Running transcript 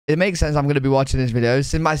it makes sense I'm going to be watching this video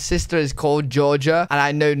since my sister is called Georgia and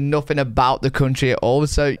I know nothing about the country at all.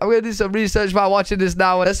 So I'm going to do some research by watching this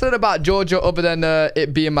now. Let's learn about Georgia other than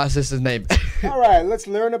it being my sister's name. All right, let's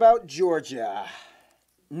learn about Georgia.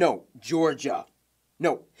 No, Georgia.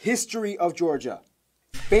 No, history of Georgia.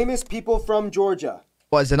 Famous people from Georgia.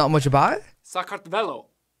 What, is there not much about it? Sakartvelo.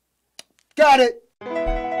 Got it.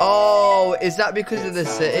 Oh, is that because of the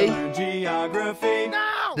city? Geography. No!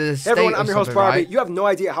 The Hey everyone, I'm your host, Barbie. right? You have no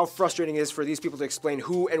idea how frustrating it is for these people to explain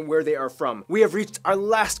who and where they are from. We have reached our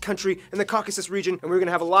last country in the Caucasus region, and we're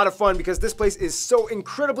gonna have a lot of fun because this place is so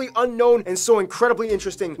incredibly unknown and so incredibly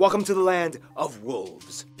interesting. Welcome to the land of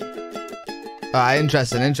wolves. Alright,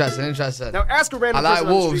 interesting. Now ask a random I like person on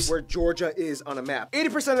the wolves. street where Georgia is on a map.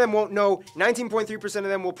 80% of them won't know, 19.3% of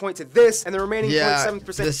them will point to this, and the remaining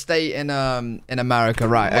 0.7% the state in America,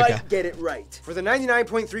 right? Okay. might get it right. For the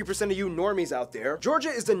 99.3% of you normies out there, Georgia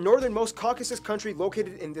is the northernmost Caucasus country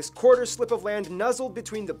located in this quarter slip of land nuzzled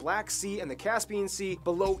between the Black Sea and the Caspian Sea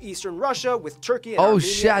below eastern Russia with Turkey and Oh, Armenia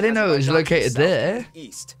shit, I didn't know it was Azerbaijan to the located south there. and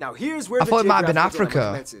east. Now here's where I thought it might have been geographical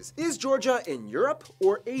dilemma Africa. commences. Is Georgia in Europe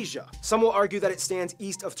or Asia? Some will argue that it stands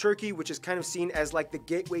east of Turkey, which is kind of seen as like the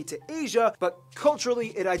gateway to Asia, but culturally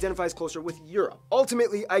it identifies closer with Europe.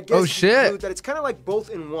 Ultimately, I guess Oh, you shit. conclude that it's kind of like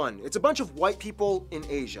both in one. It's a bunch of white people in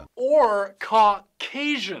Asia. Or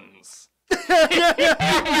Caucasians.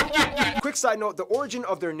 Quick side note, the origin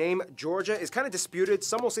of their name, Georgia, is kind of disputed.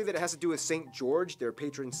 Some will say that it has to do with Saint George, their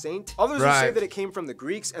patron saint. Others will say Right. that it came from the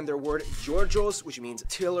Greeks and their word Georgios, which means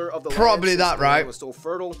tiller of the land. Probably since that, the land right? was so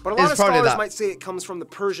fertile. But a lot It's of probably scholars that. might say it comes from the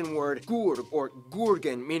Persian word gur or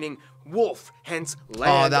gurgen, meaning wolf, hence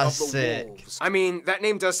land that's of the sick. wolves. I mean, that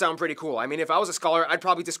name does sound pretty cool. I mean, if I was a scholar, I'd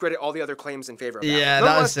probably discredit all the other claims in favor of that. Yeah,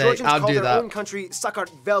 Nonetheless, that's sick. Georgians I'll call do their that. own country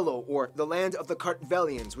Sakartvelo, or the land of the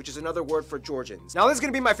Kartvelians, which is another word for Georgians. Now, this is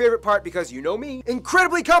gonna be my favorite part because you know me.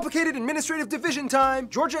 Incredibly complicated administrative division time.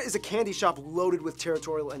 Georgia is a candy shop loaded with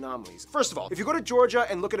territorial anomalies. First of all, if you go to Georgia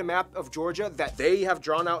and look at a map of Georgia that they have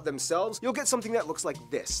drawn out themselves, you'll get something that looks like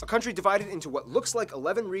this. A country divided into what looks like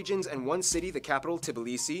 11 regions and one city, the capital,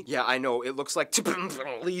 Tbilisi. Yeah, I know, it looks like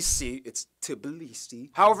Tbilisi. It's Tbilisi.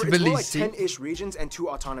 However, it's more like Tbilisi. 10-ish regions and 2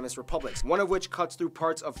 autonomous republics, one of which cuts through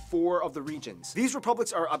parts of 4 of the regions. These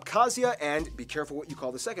republics are Abkhazia and, be careful what you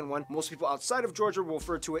call the second one, most people outside of Georgia will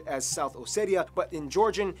refer to it as South Ossetia, but in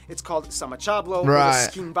Georgian, it's called Samachablo, or Right.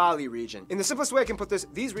 the Skinbali region. In the simplest way I can put this,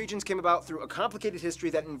 these regions came about through a complicated history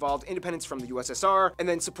that involved independence from the USSR and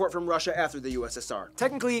then support from Russia after the USSR.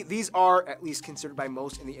 Technically, these are, at least considered by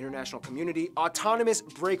most in the international community, autonomous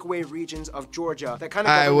breakaway regions of Georgia that kind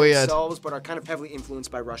of govern weird. themselves but are kind of heavily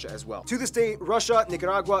influenced by Russia as well. To this day, Russia,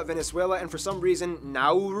 Nicaragua, Venezuela, and for some reason,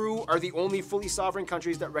 Nauru are the only fully sovereign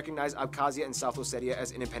countries that recognize Abkhazia and South Ossetia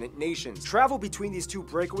as independent nations. Travel between these 2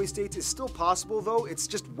 breakaway states is still possible, though it's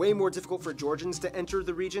just way more difficult for Georgians to enter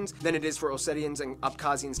the regions than it is for Ossetians and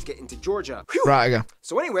Abkhazians to get into Georgia. Whew. Right, okay.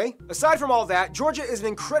 So anyway, aside from all that, Georgia is an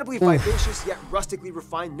incredibly vivacious yet rustically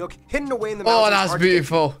refined nook hidden away in the mountains. Oh, that's hard to get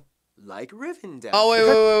beautiful. like Rivendell.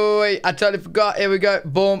 Oh, wait. I totally forgot. Here we go.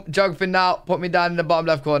 Boom. Geography now. Put me down in the bottom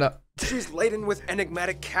left corner. She's laden with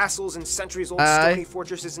enigmatic castles and centuries-old Aye. stony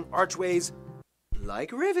fortresses and archways,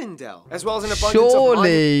 like Rivendell, as well as an abundance of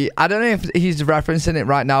Surely, I don't know if he's referencing it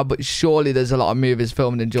right now, but surely there's a lot of movies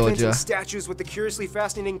filmed in monuments Georgia. and statues with the curiously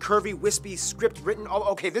fascinating, curvy, wispy script written all.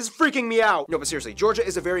 Okay, this is freaking me out. No, but seriously, Georgia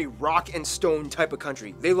is a very rock and stone type of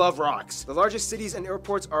country. They love rocks. The largest cities and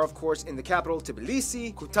airports are, of course, in the capital,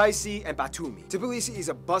 Tbilisi, Kutaisi, and Batumi. Tbilisi is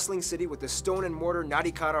a bustling city with the stone and mortar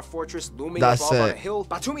Nadikara fortress looming That's above on a it. hill.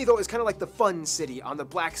 Batumi, though, is kind of like the fun city on the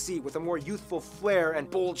Black Sea with a more youthful flair and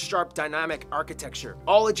bold, sharp, dynamic architecture.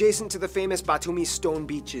 All adjacent to the famous Batumi stone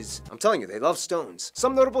beaches. I'm telling you, they love stones.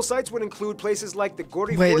 Some notable sites would include places like the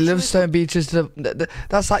Gori Wait, Fortress, live stone beaches.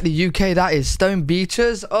 That's like the UK. That is stone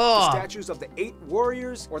beaches. the Oh, statues of the 8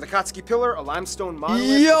 warriors, or the Katsuki Pillar, a limestone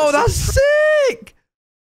monolith. yo, with a that's single sick.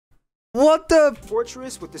 What the?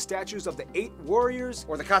 fortress with the statues of the 8 warriors,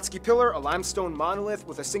 or the Katsuki Pillar, a limestone monolith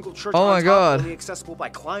with a single church Oh on my top, God. only accessible by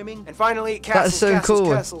climbing. And finally, castles, so castles,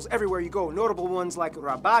 cool. castles everywhere you go. Notable ones like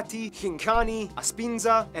Rabati, Hinkani,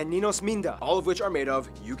 Aspinza, and Ninos Minda, all of which are made of,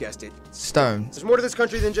 you guessed it, Stones. there's more to this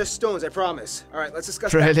country than just stones, I promise. All right, let's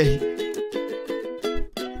discuss that. Really?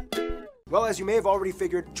 Well, as you may have already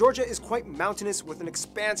figured, Georgia is quite mountainous with an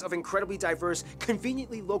expanse of incredibly diverse,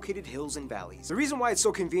 conveniently located hills and valleys. The reason why it's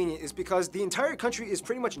so convenient is because the entire country is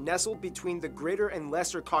pretty much nestled between the greater and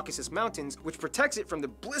lesser Caucasus Mountains, which protects it from the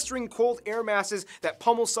blistering cold air masses that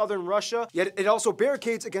pummel southern Russia, yet it also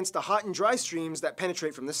barricades against the hot and dry streams that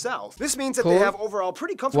penetrate from the south. This means that they have overall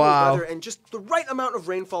pretty comfortable weather and just the right amount of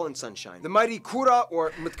rainfall and sunshine. The mighty Kura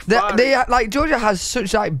or Mtkvari. They like Georgia has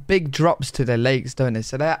such like big drops to their lakes, don't they?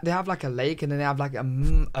 So they have like a lake and then they have like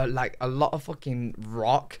a lot of fucking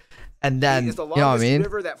rock. And then, is the you know what I mean?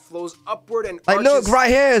 River that flows upward and like, look, right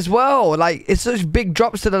here as well. Like, it's such big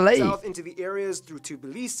drops to the lake. South into the areas through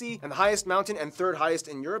Tbilisi, and the highest mountain and third highest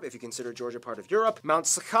in Europe, if you consider Georgia part of Europe, Mount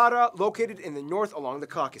Sakhara, located in the north along the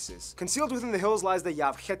Caucasus. Concealed within the hills lies the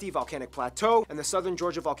Yavkheti volcanic plateau and the southern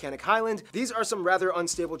Georgia volcanic highland. These are some rather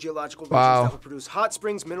unstable geological regions that will produce hot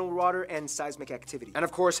springs, mineral water, and seismic activity. And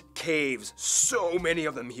of course, caves. So many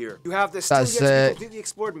of them here. You have the still yet to be completely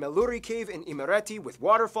explored Meluri cave in Imereti with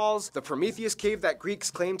waterfalls, the Prometheus cave that Greeks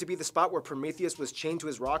claim to be the spot where Prometheus was chained to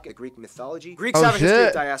his rock in Greek mythology. Greeks have a history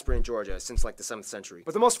of diaspora in Georgia since like the 7th century.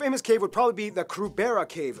 But the most famous cave would probably be the Krubera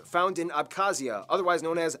cave found in Abkhazia, otherwise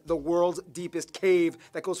known as the world's deepest cave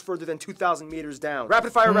that goes further than 2,000 meters down.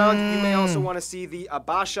 Rapid fire round, you may also want to see the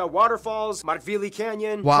Abasha waterfalls, Martvili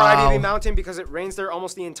Canyon, Crybaby Mountain because it rains there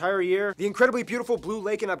almost the entire year, the incredibly beautiful blue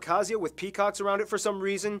lake in Abkhazia with peacocks around it for some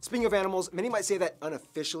reason. Speaking of animals, many might say that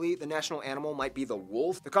unofficially the national animal might be the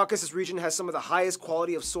wolf. The Caucasus region has some of the highest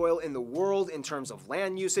quality of soil in the world in terms of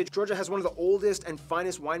land usage. Georgia has one of the oldest and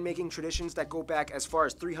finest winemaking traditions that go back as far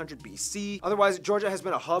as 300 BC. Otherwise, Georgia has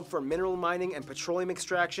been a hub for mineral mining and petroleum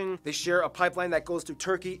extraction. They share a pipeline that goes through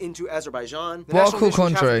Turkey into Azerbaijan. The national dish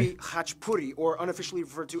would have to be khachpuri, or unofficially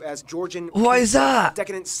referred to as Georgian. What is that?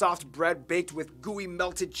 Decadent soft bread baked with gooey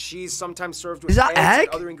melted cheese, sometimes served with is that eggs egg? and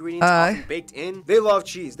other ingredients often baked in. They love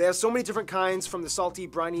cheese. They have so many different kinds, from the salty,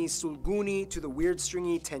 briny sulguni to the weird,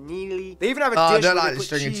 stringy tenili. They even have a dish where they put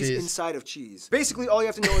cheese inside of cheese. Basically, all you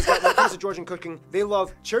have to know is that when it comes to Georgian cooking, they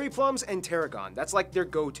love cherry plums and tarragon. That's like their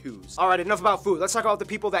go-tos. All right, enough about food. Let's talk about the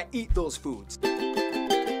people that eat those foods.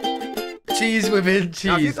 Cheese within cheese.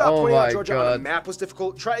 Now, if you thought pointing out Georgia on a map was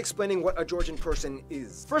difficult, try explaining what a Georgian person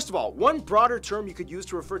is. First of all, one broader term you could use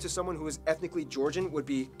to refer to someone who is ethnically Georgian would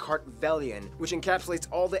be Kartvelian, which encapsulates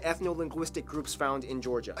all the ethno-linguistic groups found in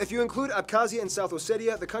Georgia. If you include Abkhazia and South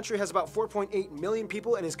Ossetia, the country has about 4.8 million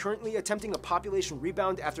people and is currently attempting a population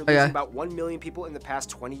rebound after losing about 1 million people in the past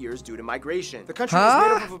 20 years due to migration. The country is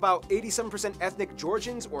made up of about 87% ethnic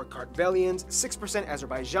Georgians or Kartvelians, 6%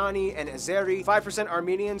 Azerbaijani and Azeri, 5%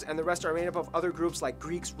 Armenians, and the rest are made up of other groups like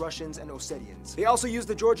Greeks, Russians, and Ossetians. They also use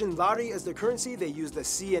the Georgian lari as their currency, they use the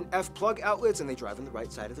C and F plug outlets, and they drive on the right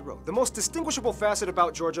side of the road. The most distinguishable facet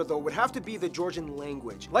about Georgia, though, would have to be the Georgian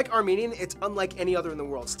language. Like Armenian, it's unlike any other in the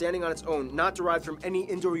world, standing on its own, not derived from any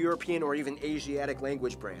Indo-European or even Asiatic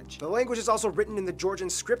language branch. The language is also written in the Georgian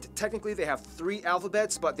script. Technically, they have 3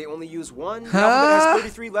 alphabets, but they only use one. The alphabet has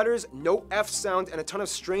 33 letters, no F sound, and a ton of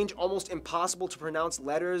strange, almost impossible to pronounce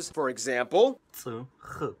letters. For example, thank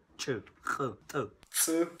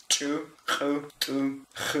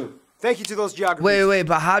you to those geographers. Wait,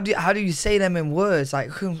 but how do you say them in words?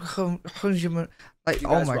 Like, like,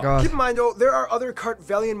 oh my god. Keep in mind though, there are other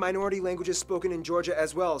Kartvelian minority languages spoken in Georgia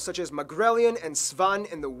as well, such as Magrelian and Svan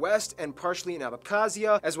in the west and partially in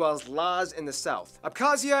Abkhazia, as well as Laz in the south.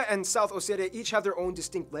 Abkhazia and South Ossetia each have their own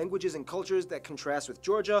distinct languages and cultures that contrast with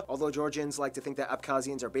Georgia, although Georgians like to think that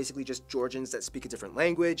Abkhazians are basically just Georgians that speak a different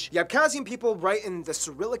language. The Abkhazian people write in the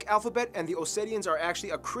Cyrillic alphabet, and the Ossetians are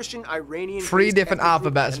actually a Christian Iranian. 3 different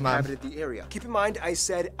alphabets, man. The area. Keep in mind, I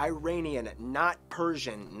said Iranian, not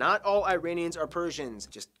Persian. Not all Iranians are Persian.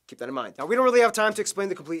 Just keep that in mind. Now, we don't really have time to explain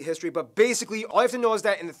the complete history, but basically, all you have to know is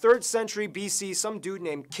that in the 3rd century BC, some dude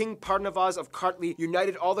named King Parnavaz of Kartli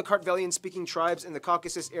united all the Kartvelian-speaking tribes in the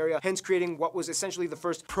Caucasus area, hence creating what was essentially the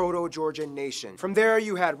first proto-Georgian nation. From there,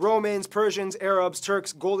 you had Romans, Persians, Arabs,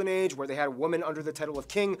 Turks, Golden Age, where they had women under the title of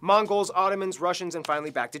king, Mongols, Ottomans, Russians, and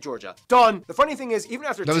finally back to Georgia. Done! The funny thing is, even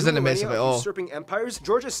after 2 millennia of usurping empires,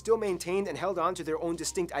 Georgia still maintained and held on to their own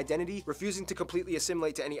distinct identity, refusing to completely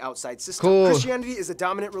assimilate to any outside system. Christianity is the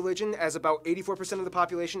dominant religion, as about 84% of the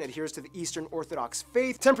population adheres to the Eastern Orthodox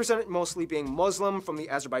faith, 10% mostly being Muslim from the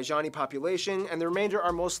Azerbaijani population, and the remainder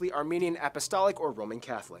are mostly Armenian Apostolic or Roman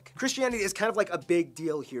Catholic. Christianity is kind of like a big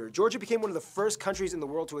deal here. Georgia became one of the first countries in the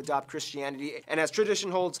world to adopt Christianity, and as tradition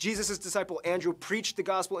holds, Jesus' disciple Andrew preached the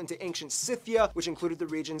gospel into ancient Scythia, which included the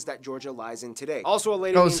regions that Georgia lies in today. Also, a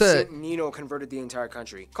lady named Saint Nino converted the entire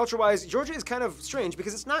country. Culture-wise, Georgia is kind of strange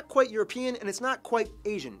because it's not quite European and it's not quite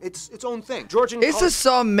Asian. It's its own thing. It's a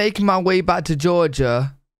song Making My Way Back to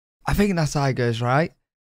Georgia. I think that's how it goes, right?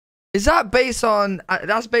 Is that based on...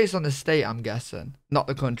 that's based on the state, I'm guessing. Not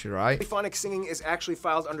the country, right? Polyphonic singing is actually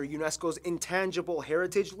filed under UNESCO's Intangible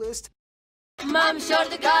Heritage List. Whoa.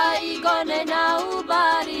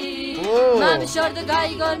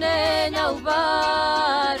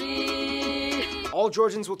 All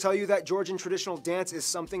Georgians will tell you that Georgian traditional dance is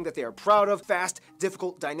something that they are proud of. Fast,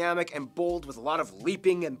 difficult, dynamic, and bold with a lot of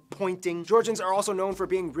leaping and pointing. Georgians are also known for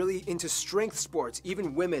being really into strength sports,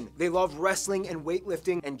 even women. They love wrestling and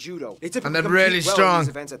weightlifting and judo. They typically they're compete really well strong in these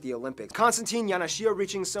events at the Olympics. Konstantin Yanashia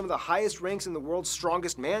reaching some of the highest ranks in the world's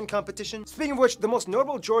strongest man competition. Speaking of which, the most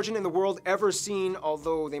notable Georgian in the world ever seen,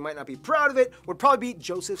 although they might not be proud of it, would probably be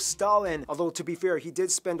Joseph Stalin. Although, to be fair, he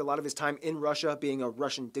did spend a lot of his time in Russia being a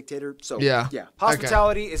Russian dictator, so yeah.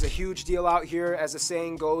 Hospitality is a huge deal out here. As the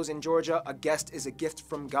saying goes in Georgia, a guest is a gift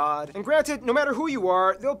from God. And granted, no matter who you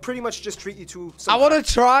are, they'll pretty much just treat you to some... I want to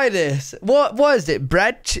try this. What is it?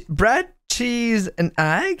 Bread, cheese, and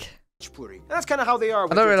egg? Puri. And that's kind of how they are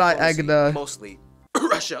with I don't really like diplomacy, egg though. Mostly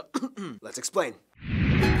Russia. Let's explain.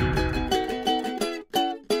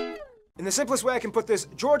 In the simplest way I can put this,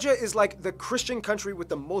 Georgia is like the Christian country with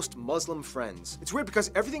the most Muslim friends. It's weird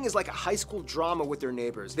because everything is like a high school drama with their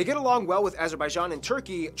neighbors. They get along well with Azerbaijan and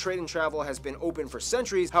Turkey. Trade and travel has been open for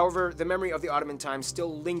centuries. However, the memory of the Ottoman times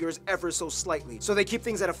still lingers ever so slightly. So they keep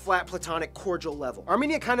things at a flat, platonic, cordial level.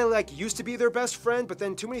 Armenia kind of like used to be their best friend, but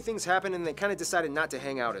then too many things happened and they kind of decided not to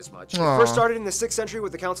hang out as much. It first started in the 6th century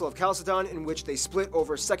with the Council of Chalcedon, in which they split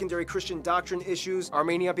over secondary Christian doctrine issues.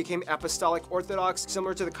 Armenia became Apostolic Orthodox,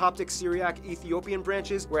 similar to the Coptic, Syriac, Ethiopian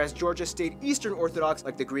branches, whereas Georgia stayed Eastern Orthodox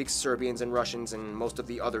like the Greeks, Serbians, and Russians, and most of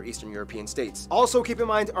the other Eastern European states. Also, keep in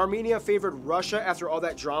mind, Armenia favored Russia after all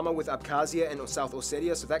that drama with Abkhazia and South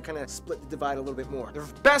Ossetia, so that kind of split the divide a little bit more. Their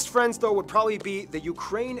best friends, though, would probably be the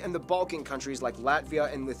Ukraine and the Balkan countries like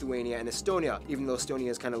Latvia and Lithuania and Estonia, even though Estonia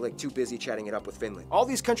is kind of like too busy chatting it up with Finland. All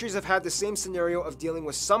these countries have had the same scenario of dealing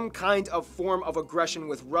with some kind of form of aggression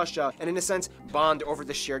with Russia, and in a sense, bond over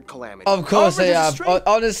the shared calamity. Of course they have.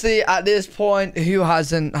 Honestly, at this point, who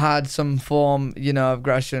hasn't had some form, you know, of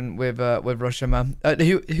aggression with Russia, man?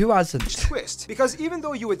 Who hasn't? Twist, because even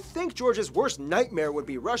though you would think Georgia's worst nightmare would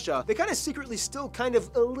be Russia, they kind of secretly still kind of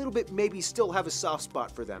a little bit maybe still have a soft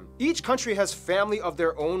spot for them. Each country has family of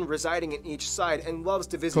their own residing in each side and loves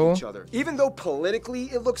to visit each other. Even though politically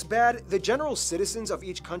it looks bad, the general citizens of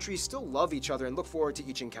each country still love each other and look forward to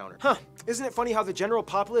each encounter. Huh, isn't it funny how the general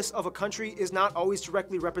populace of a country is not always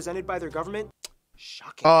directly represented by their government?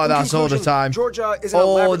 Shocking. Oh, that's all the time. Georgia is an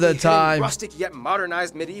elaborately hidden, rustic yet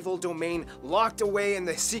modernized medieval domain locked away in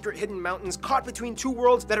the secret hidden mountains, caught between two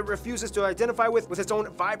worlds that it refuses to identify with its own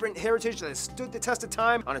vibrant heritage that has stood the test of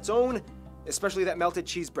time on its own, especially that melted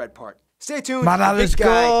cheese bread part. Stay tuned. Man, that was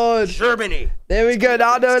good. Germany. There we go.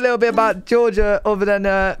 Now I know a little bit about Georgia other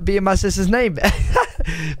than being my sister's name.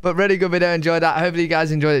 But really good video. Enjoyed that. Hopefully you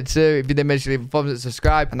guys enjoyed it too. If you did, make sure you leave a thumbs up,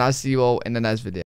 subscribe, and I'll see you all in the next video.